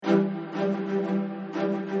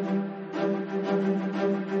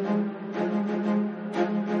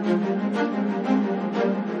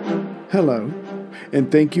Hello,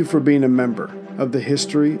 and thank you for being a member of the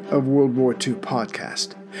History of World War II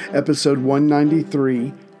podcast, episode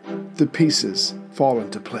 193, The Pieces Fall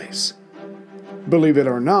into Place. Believe it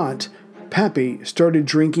or not, Pappy started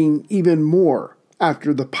drinking even more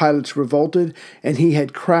after the pilots revolted and he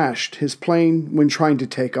had crashed his plane when trying to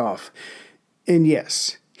take off. And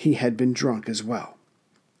yes, he had been drunk as well.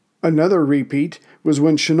 Another repeat was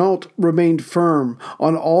when Chennault remained firm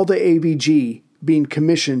on all the AVG being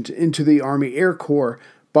commissioned into the Army Air Corps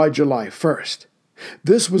by July 1st.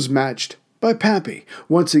 This was matched by Pappy,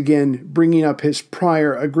 once again bringing up his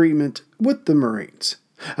prior agreement with the Marines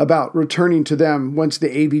about returning to them once the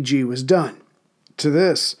AVG was done. To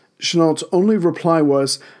this, Chennault's only reply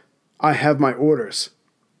was, "I have my orders."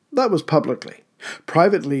 That was publicly.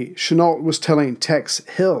 Privately, Chennault was telling Tex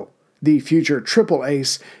Hill, the future triple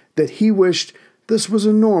ace, that he wished this was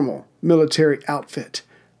a normal military outfit.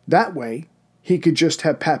 That way, he could just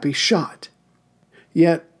have Pappy shot.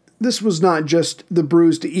 Yet, this was not just the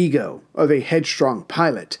bruised ego of a headstrong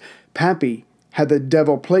pilot. Pappy had the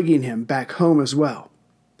devil plaguing him back home as well.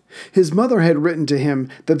 His mother had written to him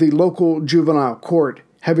that the local juvenile court,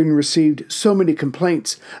 having received so many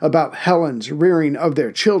complaints about Helen's rearing of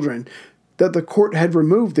their children, that the court had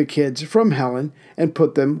removed the kids from Helen and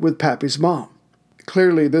put them with Pappy's mom.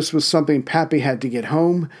 Clearly, this was something Pappy had to get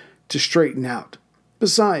home to straighten out.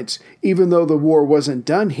 Besides, even though the war wasn't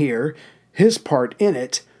done here, his part in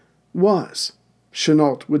it was.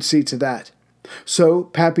 Chennault would see to that. So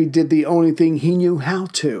Pappy did the only thing he knew how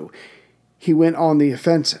to. He went on the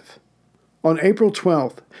offensive. On April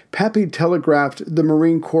 12th, Pappy telegraphed the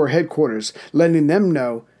Marine Corps headquarters, letting them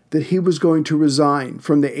know that he was going to resign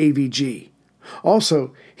from the AVG.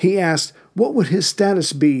 Also, he asked what would his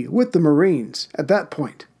status be with the Marines at that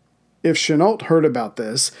point. If Chennault heard about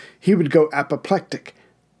this, he would go apoplectic,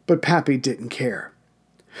 but Pappy didn't care.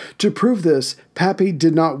 To prove this, Pappy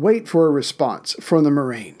did not wait for a response from the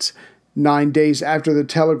Marines. 9 days after the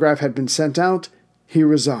telegraph had been sent out, he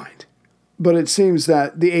resigned. But it seems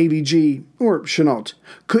that the AVG, or Chennault,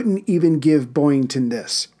 couldn't even give Boyington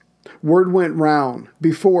this. Word went round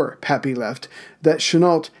before Pappy left that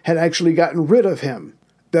Chennault had actually gotten rid of him,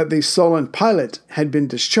 that the sullen pilot had been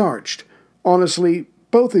discharged. Honestly,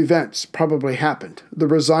 both events probably happened, the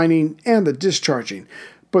resigning and the discharging,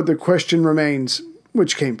 but the question remains,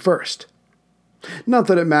 which came first? Not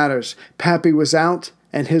that it matters. Pappy was out,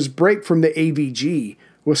 and his break from the AVG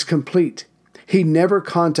was complete. He never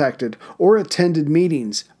contacted or attended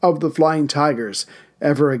meetings of the Flying Tigers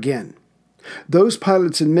ever again. Those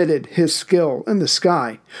pilots admitted his skill in the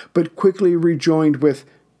sky, but quickly rejoined with,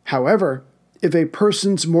 however, if a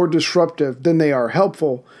person's more disruptive than they are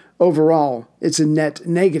helpful, overall, it's a net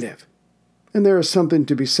negative. And there is something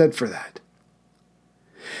to be said for that.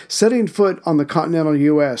 Setting foot on the continental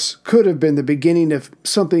U.S. could have been the beginning of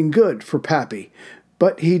something good for Pappy,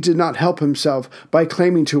 but he did not help himself by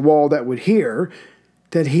claiming to all that would hear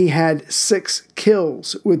that he had 6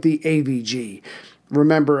 kills with the AVG.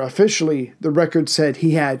 Remember, officially, the record said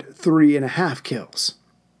he had 3.5 kills.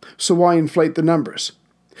 So why inflate the numbers?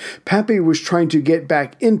 Pappy was trying to get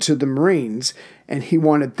back into the Marines, and he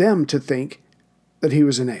wanted them to think that he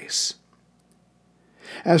was an ace.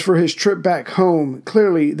 As for his trip back home,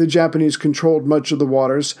 clearly the Japanese controlled much of the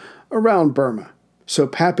waters around Burma, so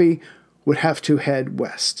Pappy would have to head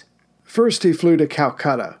west. First he flew to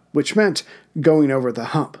Calcutta, which meant going over the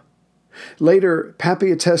hump. Later,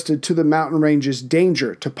 Pappy attested to the mountain range's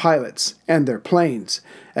danger to pilots and their planes.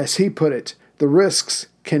 As he put it, the risks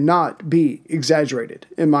cannot be exaggerated,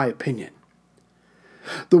 in my opinion.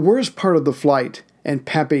 The worst part of the flight, and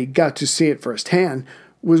Pappy got to see it firsthand,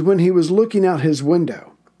 was when he was looking out his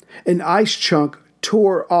window. An ice chunk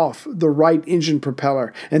tore off the right engine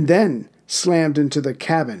propeller and then slammed into the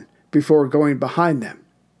cabin before going behind them.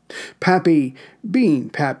 Pappy, being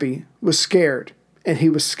Pappy, was scared, and he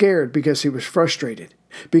was scared because he was frustrated,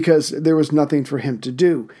 because there was nothing for him to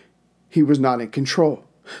do. He was not in control,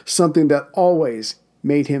 something that always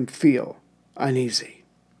made him feel uneasy.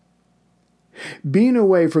 Being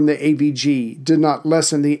away from the AVG did not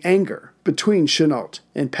lessen the anger between Chennault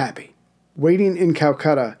and Pappy. Waiting in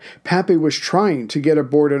Calcutta, Pappy was trying to get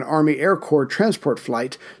aboard an Army Air Corps transport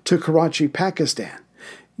flight to Karachi, Pakistan.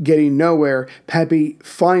 Getting nowhere, Pappy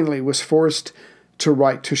finally was forced to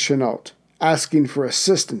write to Chennault, asking for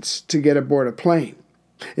assistance to get aboard a plane.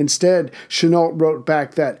 Instead, Chennault wrote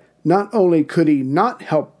back that not only could he not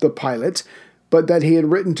help the pilot, but that he had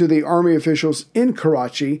written to the Army officials in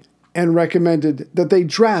Karachi and recommended that they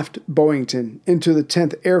draft Boyington into the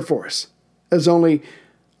 10th Air Force as only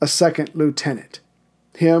a second lieutenant.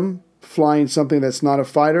 Him flying something that's not a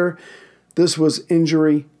fighter, this was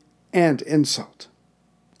injury and insult.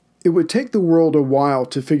 It would take the world a while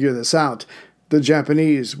to figure this out. The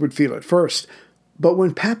Japanese would feel it first. But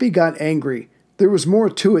when Pappy got angry, there was more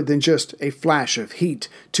to it than just a flash of heat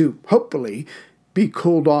to, hopefully, be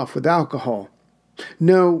cooled off with alcohol.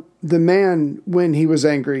 No, the man, when he was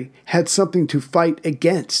angry, had something to fight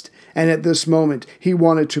against, and at this moment he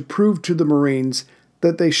wanted to prove to the Marines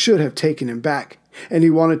that they should have taken him back, and he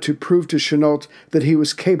wanted to prove to Chenault that he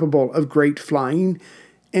was capable of great flying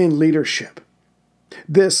and leadership.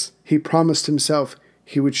 This, he promised himself,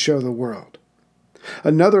 he would show the world.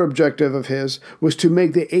 Another objective of his was to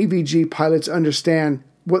make the AVG pilots understand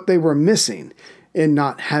what they were missing in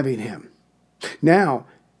not having him. Now,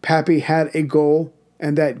 Pappy had a goal,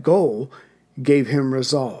 and that goal gave him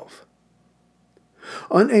resolve.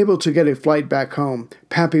 Unable to get a flight back home,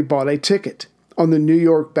 Pappy bought a ticket on the New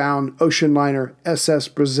York-bound ocean liner SS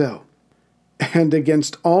Brazil. And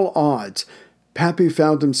against all odds, Pappy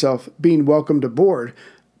found himself being welcomed aboard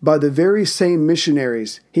by the very same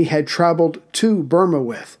missionaries he had traveled to Burma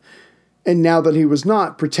with. And now that he was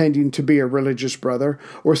not pretending to be a religious brother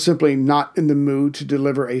or simply not in the mood to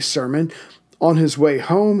deliver a sermon, on his way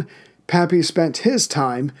home, Pappy spent his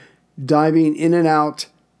time diving in and out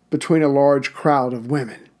between a large crowd of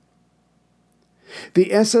women.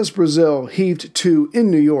 The SS Brazil heaved to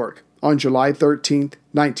in New York on July 13,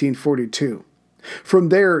 1942. From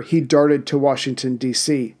there, he darted to Washington,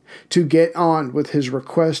 D.C., to get on with his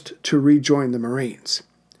request to rejoin the Marines.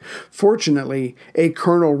 Fortunately, a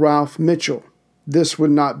Colonel Ralph Mitchell, this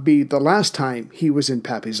would not be the last time he was in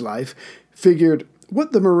Pappy's life, figured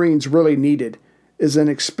what the Marines really needed is an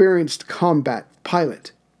experienced combat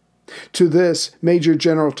pilot. To this, Major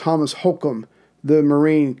General Thomas Holcomb, the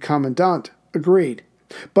Marine Commandant, agreed.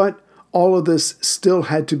 But all of this still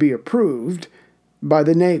had to be approved by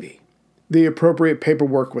the Navy. The appropriate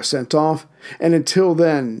paperwork was sent off, and until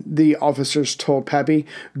then, the officers told Pappy,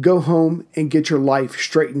 "Go home and get your life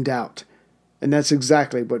straightened out." And that's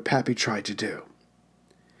exactly what Pappy tried to do.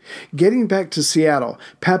 Getting back to Seattle,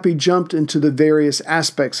 Pappy jumped into the various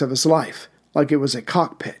aspects of his life, like it was a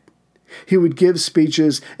cockpit. He would give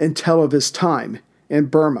speeches and tell of his time in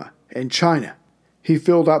Burma and China. He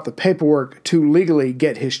filled out the paperwork to legally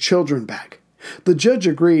get his children back. The judge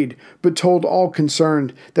agreed, but told all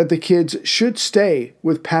concerned that the kids should stay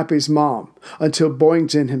with Pappy's mom until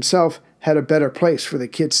Boynton himself had a better place for the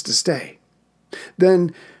kids to stay.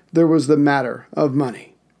 Then there was the matter of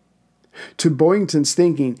money. To Boynton's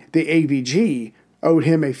thinking, the AVG owed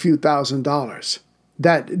him a few $1,000s.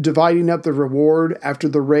 That dividing up the reward after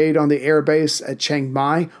the raid on the airbase at Chiang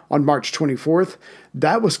Mai on March 24th,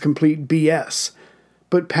 that was complete BS.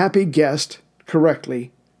 But Pappy guessed,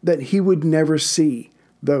 correctly, that he would never see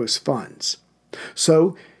those funds.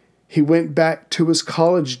 So he went back to his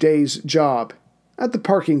college days job at the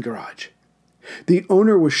parking garage. The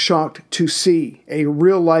owner was shocked to see a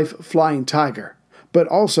real-life flying tiger, but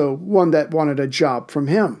also one that wanted a job from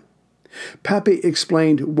him. Pappy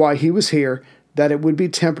explained why he was here, that it would be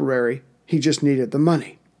temporary, he just needed the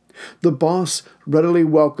money. The boss readily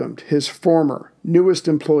welcomed his former, newest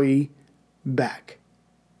employee back.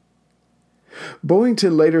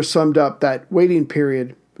 Boynton later summed up that waiting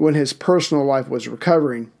period when his personal life was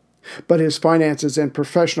recovering, but his finances and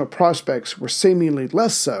professional prospects were seemingly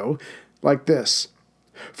less so, like this.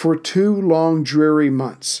 For 2 long, dreary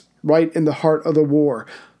months, right in the heart of the war,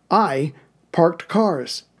 I parked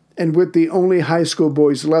cars, and with the only high school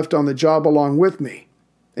boys left on the job along with me,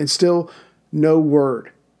 and still no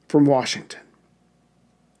word from Washington.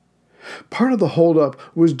 Part of the holdup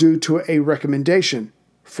was due to a recommendation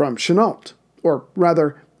from Chenault, or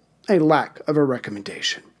rather, a lack of a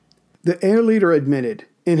recommendation. The air leader admitted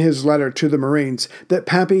in his letter to the Marines that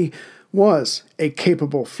Pappy was a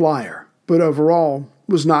capable flyer, but overall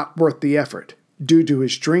was not worth the effort due to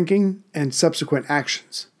his drinking and subsequent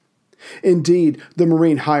actions. Indeed, the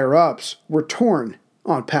Marine higher-ups were torn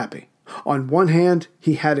on Pappy. On one hand,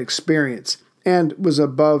 he had experience and was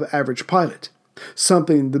above-average pilot,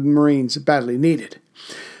 something the Marines badly needed.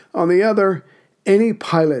 On the other, any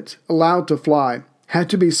pilot allowed to fly had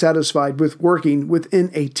to be satisfied with working within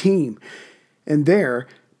a team, and there,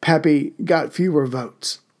 Pappy got fewer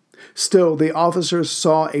votes. Still, the officers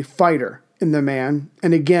saw a fighter in the man,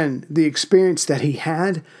 and again, the experience that he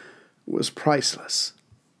had was priceless.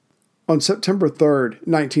 On September 3rd,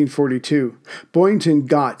 1942, Boynton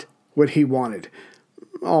got what he wanted.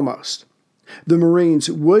 Almost. The Marines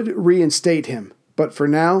would reinstate him, but for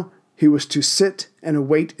now, he was to sit and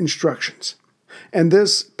await instructions. And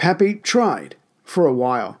this Pappy tried for a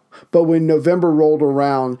while, but when November rolled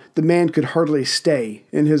around, the man could hardly stay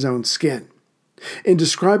in his own skin. In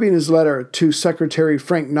describing his letter to Secretary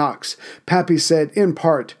Frank Knox, Pappy said, in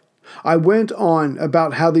part, "I went on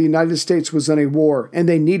about how the United States was in a war and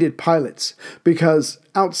they needed pilots because,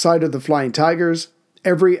 outside of the Flying Tigers,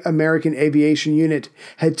 every American aviation unit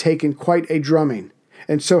had taken quite a drumming,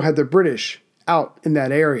 and so had the British out in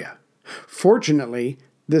that area. Fortunately,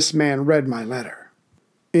 this man read my letter."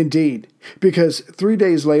 Indeed, because 3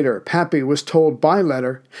 days later, Pappy was told by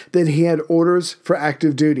letter that he had orders for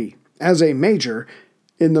active duty as a major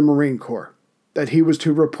in the Marine Corps, that he was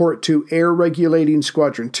to report to Air Regulating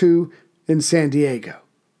Squadron 2 in San Diego.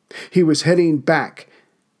 He was heading back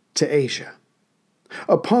to Asia.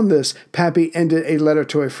 Upon this, Pappy ended a letter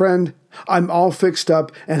to a friend, "I'm all fixed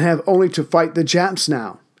up and have only to fight the Japs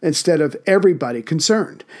now, instead of everybody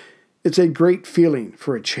concerned. It's a great feeling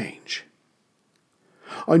for a change."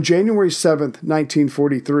 On January 7,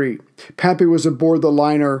 1943, Pappy was aboard the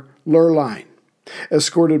liner Lurline.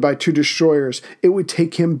 Escorted by 2 destroyers, it would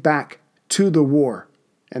take him back to the war,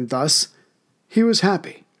 and thus he was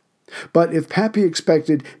happy. But if Pappy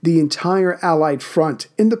expected the entire Allied front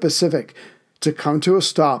in the Pacific to come to a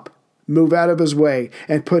stop, move out of his way,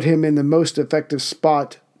 and put him in the most effective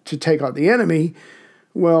spot to take on the enemy,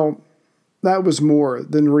 well, that was more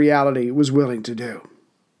than reality was willing to do.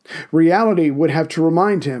 Reality would have to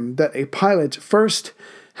remind him that a pilot first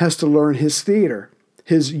has to learn his theater,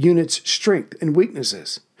 his unit's strength and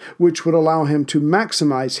weaknesses, which would allow him to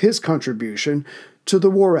maximize his contribution to the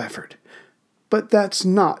war effort. But that's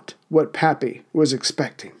not what Pappy was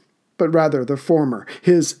expecting, but rather the former,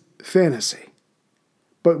 his fantasy.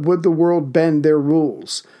 But would the world bend their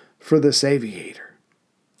rules for this aviator?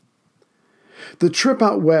 The trip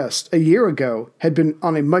out west a year ago had been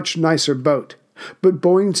on a much nicer boat, but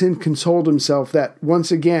Boynton consoled himself that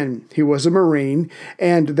once again he was a Marine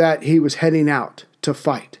and that he was heading out to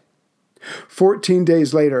fight. 14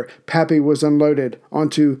 days later, Pappy was unloaded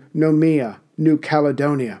onto Noumea, New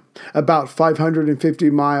Caledonia, about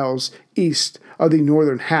 550 miles east of the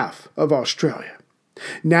northern half of Australia.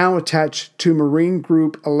 Now attached to Marine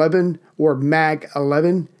Group 11 or MAG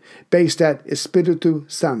 11, based at Espiritu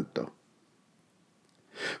Santo.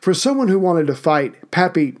 For someone who wanted to fight,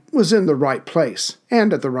 Pappy was in the right place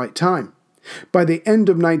and at the right time. By the end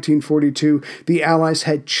of 1942, the Allies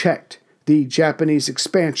had checked the Japanese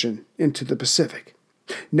expansion into the Pacific.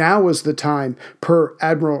 Now was the time, per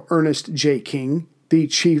Admiral Ernest J. King, the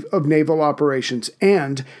Chief of Naval Operations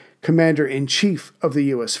and Commander-in-Chief of the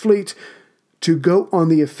U.S. Fleet, to go on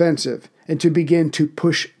the offensive and to begin to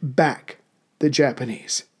push back the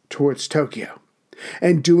Japanese towards Tokyo.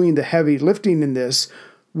 And doing the heavy lifting in this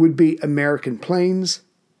would be American planes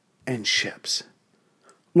and ships.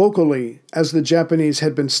 Locally, as the Japanese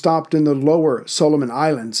had been stopped in the lower Solomon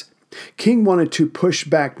Islands, King wanted to push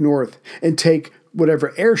back north and take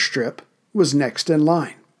whatever airstrip was next in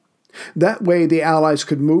line. That way the Allies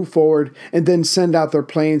could move forward and then send out their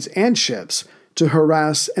planes and ships to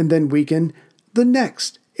harass and then weaken the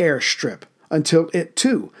next airstrip until it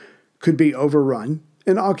too could be overrun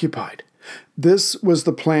and occupied. This was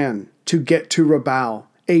the plan to get to Rabaul,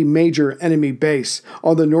 a major enemy base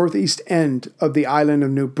on the northeast end of the island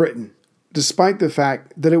of New Britain, despite the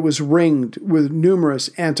fact that it was ringed with numerous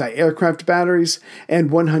anti-aircraft batteries and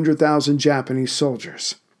 100,000 Japanese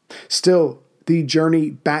soldiers. Still, the journey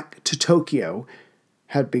back to Tokyo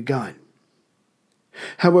had begun.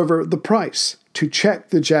 However, the price to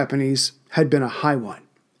check the Japanese had been a high one.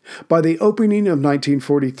 By the opening of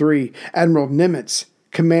 1943, Admiral Nimitz,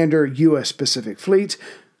 commander U.S. Pacific Fleet,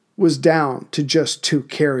 was down to just 2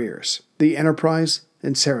 carriers, the Enterprise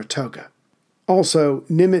and Saratoga. Also,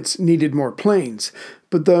 Nimitz needed more planes,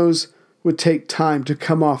 but those would take time to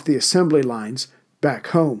come off the assembly lines back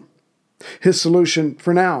home. His solution,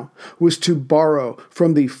 for now, was to borrow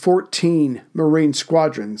from the 14 Marine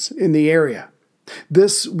squadrons in the area.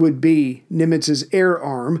 This would be Nimitz's air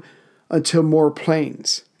arm until more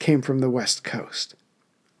planes came from the West Coast.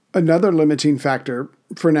 Another limiting factor,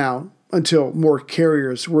 for now, until more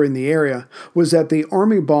carriers were in the area, was that the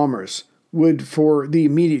Army bombers would, for the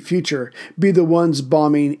immediate future, be the ones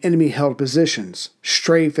bombing enemy-held positions,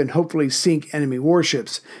 strafe and hopefully sink enemy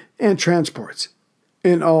warships and transports.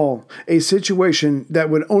 In all, a situation that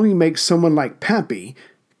would only make someone like Pappy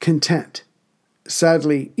content.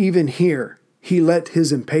 Sadly, even here, he let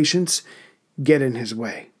his impatience get in his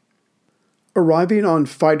way. Arriving on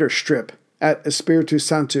fighter strip at Espiritu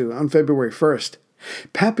Santo on February 1st,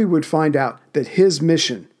 Pappy would find out that his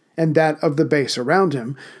mission, and that of the base around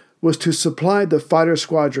him, was to supply the fighter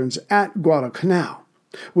squadrons at Guadalcanal,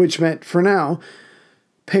 which meant, for now,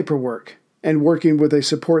 paperwork and working with a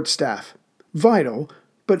support staff, vital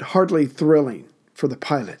but hardly thrilling for the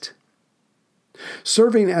pilot.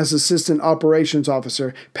 Serving as assistant operations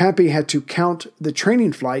officer, Pappy had to count the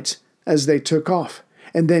training flights as they took off,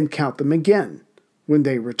 and then count them again when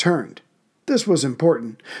they returned. This was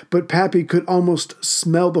important, but Pappy could almost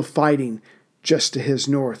smell the fighting just to his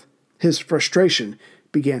north. His frustration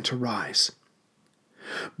began to rise.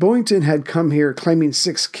 Boynton had come here claiming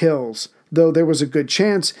 6 kills, though there was a good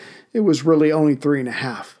chance it was really only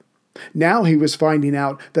 3.5. Now he was finding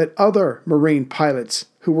out that other Marine pilots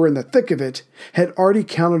who were in the thick of it had already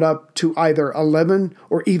counted up to either 11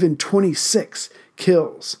 or even 26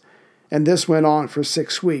 kills. And this went on for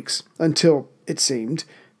 6 weeks until, it seemed,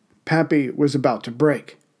 Pappy was about to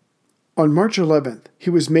break. On March 11th, he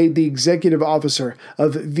was made the executive officer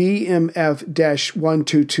of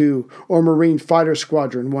VMF-122, or Marine Fighter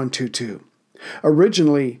Squadron 122.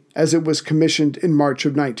 Originally, as it was commissioned in March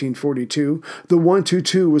of 1942, the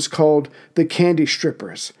 122 was called the Candy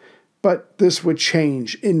Strippers, but this would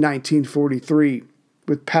change in 1943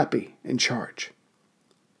 with Pappy in charge.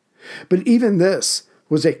 But even this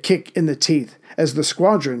was a kick in the teeth, as the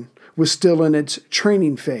squadron was still in its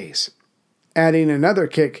training phase. Adding another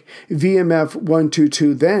kick, VMF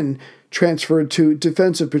 122 then transferred to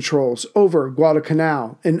defensive patrols over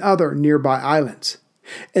Guadalcanal and other nearby islands.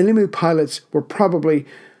 Enemy pilots were probably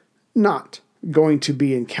not going to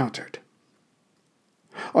be encountered.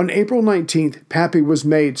 On April 19th, Pappy was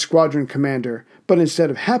made squadron commander, but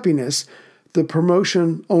instead of happiness, the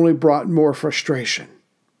promotion only brought more frustration.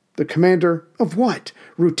 The commander of what?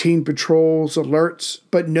 Routine patrols, alerts,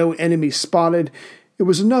 but no enemies spotted. It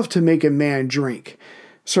was enough to make a man drink,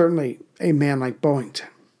 certainly a man like Boynton.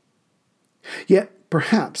 Yet,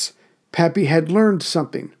 perhaps, Pappy had learned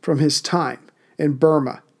something from his time in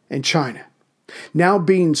Burma and China. Now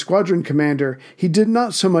being squadron commander, he did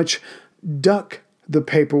not so much duck the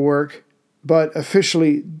paperwork, but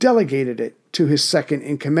officially delegated it to his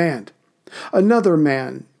second-in-command. Another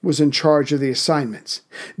man was in charge of the assignments.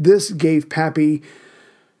 This gave Pappy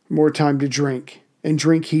more time to drink, and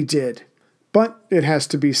drink he did. But, it has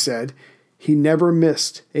to be said, he never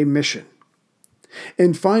missed a mission.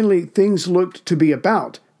 And finally, things looked to be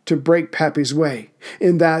about to break Pappy's way,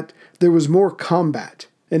 in that there was more combat,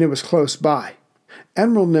 and it was close by.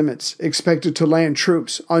 Admiral Nimitz expected to land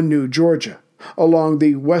troops on New Georgia, along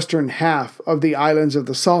the western half of the islands of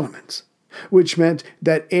the Solomons, which meant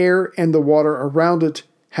that air and the water around it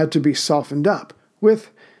had to be softened up with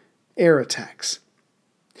air attacks.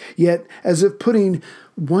 Yet, as if putting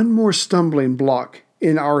one more stumbling block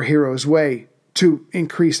in our hero's way to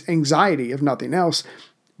increase anxiety, if nothing else,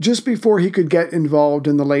 just before he could get involved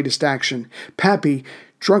in the latest action, Pappy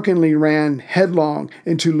drunkenly ran headlong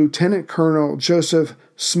into Lieutenant Colonel Joseph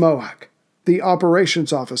Smoak, the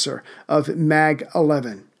operations officer of MAG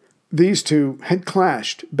 11. These two had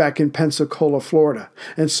clashed back in Pensacola, Florida,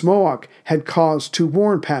 and Smoak had cause to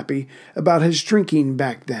warn Pappy about his drinking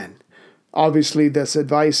back then. Obviously, this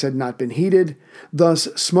advice had not been heeded, thus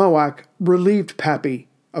Smoak relieved Pappy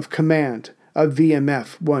of command of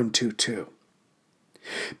VMF 122.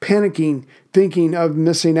 Panicking, thinking of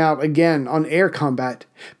missing out again on air combat,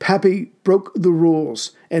 Pappy broke the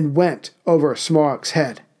rules and went over Smoak's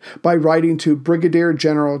head by writing to Brigadier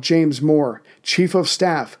General James Moore, Chief of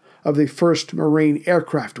Staff of the 1st Marine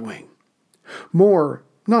Aircraft Wing. Moore,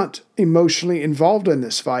 not emotionally involved in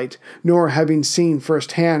this fight, nor having seen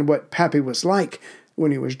firsthand what Pappy was like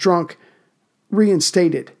when he was drunk,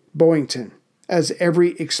 reinstated Boynton, as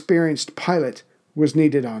every experienced pilot was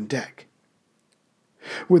needed on deck.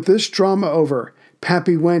 With this drama over,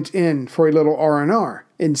 Pappy went in for a little R&R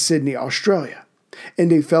in Sydney, Australia,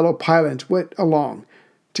 and a fellow pilot went along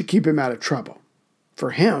to keep him out of trouble.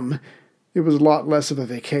 For him, it was a lot less of a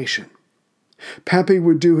vacation. Pappy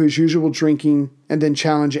would do his usual drinking and then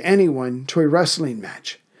challenge anyone to a wrestling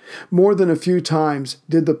match. More than a few times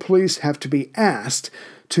did the police have to be asked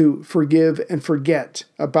to forgive and forget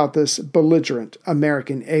about this belligerent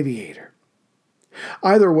American aviator.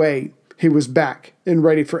 Either way, he was back and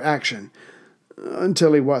ready for action,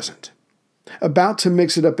 until he wasn't. About to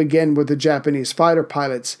mix it up again with the Japanese fighter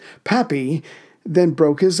pilots, Pappy then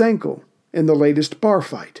broke his ankle in the latest bar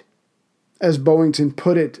fight. As Boynton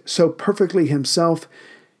put it so perfectly himself,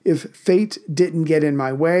 if fate didn't get in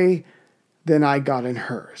my way, then I got in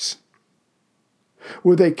hers.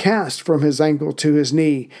 With a cast from his ankle to his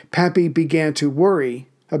knee, Pappy began to worry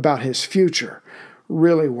about his future,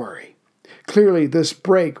 really worry. Clearly, this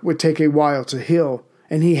break would take a while to heal,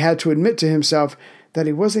 and he had to admit to himself that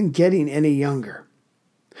he wasn't getting any younger.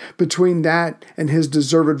 Between that and his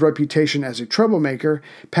deserved reputation as a troublemaker,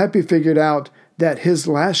 Pappy figured out that his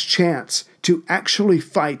last chance to actually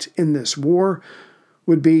fight in this war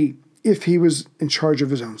would be if he was in charge of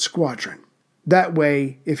his own squadron. That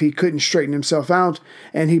way, if he couldn't straighten himself out,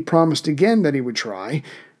 and he promised again that he would try,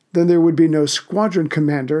 then there would be no squadron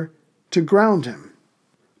commander to ground him.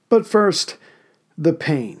 But first, the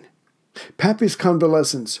pain. Pappy's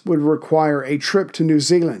convalescence would require a trip to New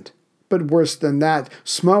Zealand, but worse than that,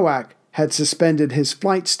 SMOAC had suspended his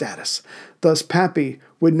flight status. Thus, Pappy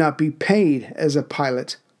would not be paid as a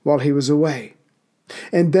pilot while he was away.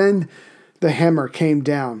 And then the hammer came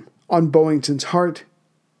down on Boeington's heart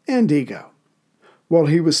and ego. While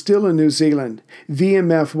he was still in New Zealand,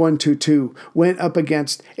 VMF 122 went up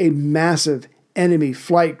against a massive enemy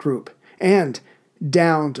flight group and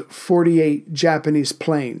downed 48 Japanese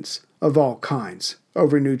planes of all kinds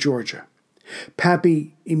over New Georgia.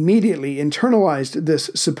 Pappy immediately internalized this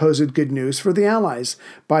supposed good news for the Allies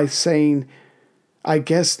by saying, "I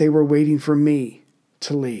guess they were waiting for me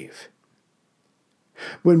to leave."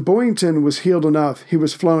 When Boeington was healed enough, he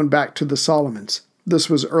was flown back to the Solomons. This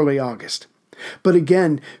was early August. But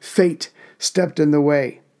again, fate stepped in the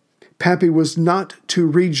way. Pappy was not to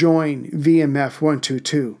rejoin VMF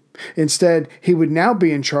 122. Instead, he would now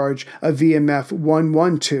be in charge of VMF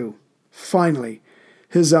 112. Finally,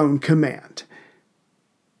 his own command.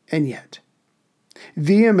 And yet,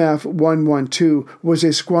 VMF 112 was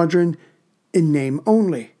a squadron in name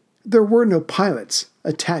only. There were no pilots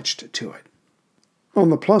attached to it. On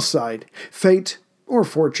the plus side, fate, or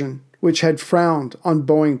fortune, which had frowned on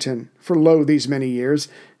Boeington for these many years,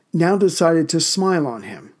 now decided to smile on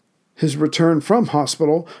him. His return from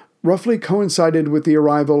hospital roughly coincided with the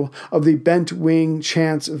arrival of the bent-wing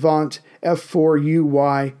Chance Vaunt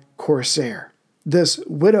F4UY Corsair. This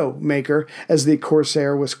Widowmaker, as the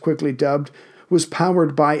Corsair was quickly dubbed, was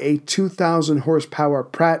powered by a 2,000-horsepower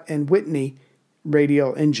Pratt & Whitney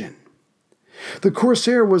radial engine. The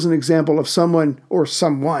Corsair was an example of someone, or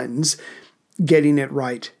someone's, getting it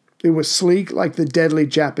right. It was sleek like the deadly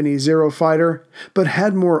Japanese Zero fighter, but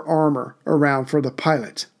had more armor around for the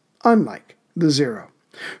pilot, unlike the Zero.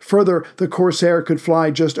 Further, the Corsair could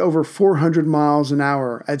fly just over 400 miles an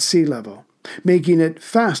hour at sea level, making it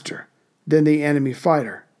faster than the enemy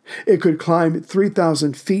fighter. It could climb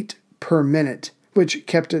 3,000 feet per minute, which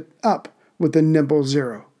kept it up with the nimble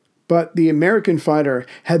Zero. But the American fighter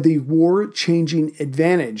had the war-changing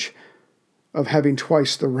advantage of having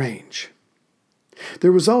twice the range.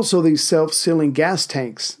 There was also the self-sealing gas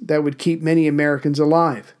tanks that would keep many Americans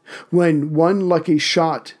alive. When one lucky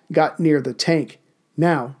shot got near the tank,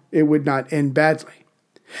 now it would not end badly.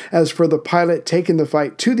 As for the pilot taking the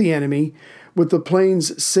fight to the enemy, with the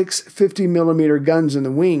plane's 6 50mm guns in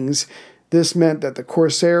the wings, this meant that the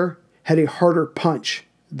Corsair had a harder punch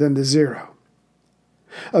than the Zero.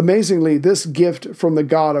 Amazingly, this gift from the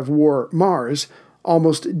god of war, Mars,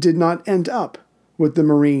 almost did not end up with the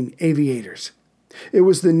Marine aviators. It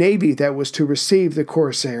was the Navy that was to receive the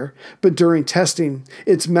Corsair, but during testing,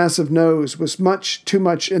 its massive nose was much too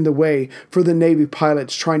much in the way for the Navy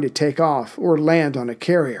pilots trying to take off or land on a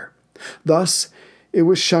carrier. Thus, it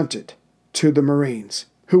was shunted to the Marines,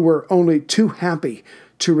 who were only too happy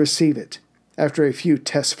to receive it after a few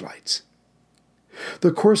test flights.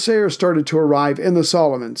 The Corsair started to arrive in the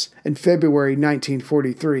Solomons in February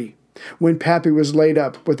 1943, when Pappy was laid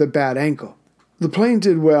up with a bad ankle. The plane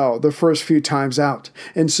did well the first few times out,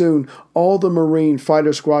 and soon all the Marine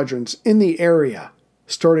fighter squadrons in the area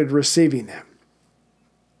started receiving them.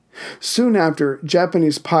 Soon after,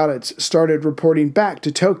 Japanese pilots started reporting back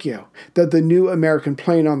to Tokyo that the new American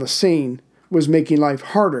plane on the scene was making life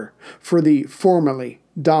harder for the formerly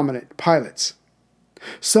dominant pilots.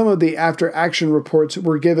 Some of the after-action reports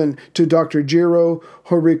were given to Dr. Jiro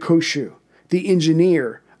Horikoshi, the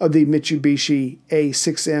engineer of the Mitsubishi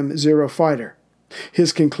A6M Zero fighter.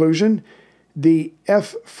 His conclusion? The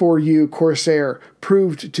F4U Corsair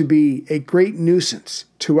proved to be a great nuisance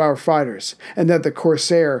to our fighters, and that the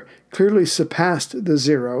Corsair clearly surpassed the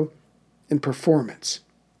Zero in performance.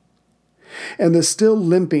 And the still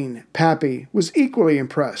limping Pappy was equally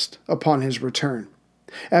impressed upon his return.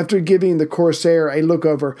 After giving the Corsair a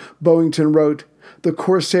look-over, Boeington wrote, "The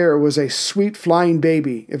Corsair was a sweet flying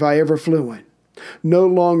baby if I ever flew one. No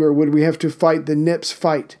longer would we have to fight the Nips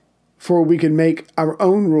fight, for we could make our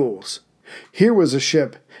own rules. Here was a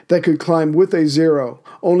ship that could climb with a Zero,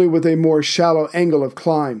 only with a more shallow angle of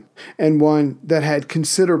climb, and one that had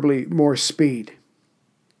considerably more speed."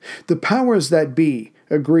 The powers that be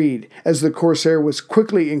agreed, as the Corsair was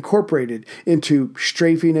quickly incorporated into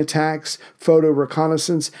strafing attacks, photo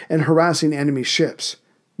reconnaissance, and harassing enemy ships.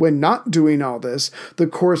 When not doing all this, the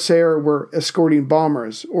Corsair were escorting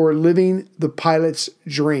bombers or living the pilot's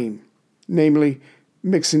dream, namely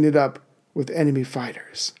mixing it up with enemy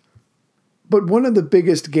fighters. But one of the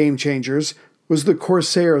biggest game changers was the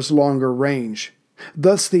Corsairs' longer range.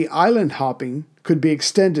 Thus, the island hopping could be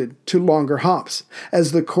extended to longer hops,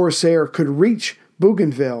 as the Corsair could reach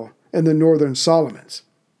Bougainville and the Northern Solomons.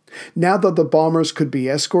 Now that the bombers could be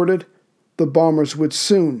escorted, the bombers would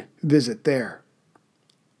soon visit there.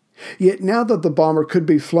 Yet now that the bomber could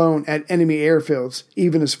be flown at enemy airfields,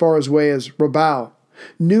 even as far away as Rabaul,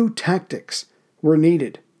 new tactics were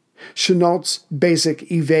needed. Chennault's basic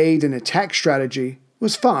evade and attack strategy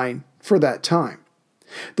was fine for that time.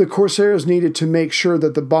 The Corsairs needed to make sure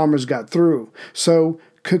that the bombers got through, so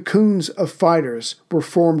cocoons of fighters were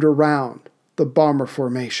formed around the bomber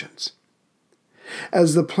formations.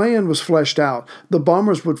 As the plan was fleshed out, the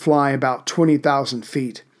bombers would fly about 20,000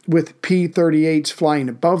 feet, with P-38s flying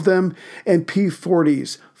above them and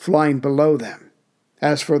P-40s flying below them.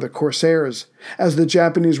 As for the Corsairs, as the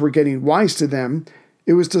Japanese were getting wise to them,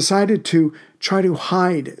 it was decided to try to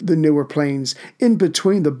hide the newer planes in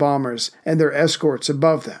between the bombers and their escorts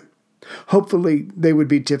above them. Hopefully, they would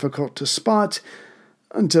be difficult to spot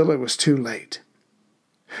until it was too late.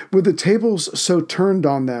 With the tables so turned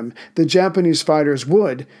on them, the Japanese fighters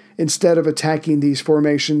would, instead of attacking these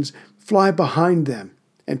formations, fly behind them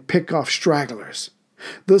and pick off stragglers.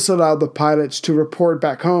 This allowed the pilots to report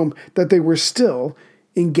back home that they were still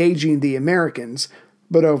engaging the Americans,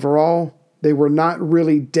 but overall, they were not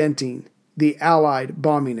really denting the Allied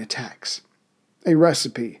bombing attacks. A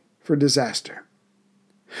recipe for disaster.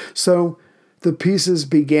 So, the pieces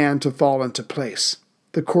began to fall into place.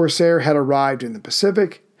 The Corsair had arrived in the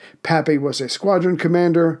Pacific, Pappy was a squadron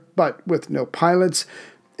commander, but with no pilots,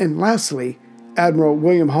 and lastly, Admiral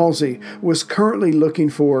William Halsey was currently looking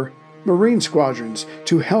for Marine squadrons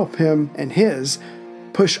to help him and his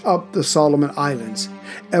push up the Solomon Islands,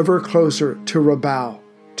 ever closer to Rabaul,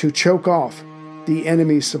 to choke off the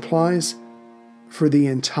enemy's supplies for the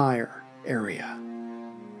entire area.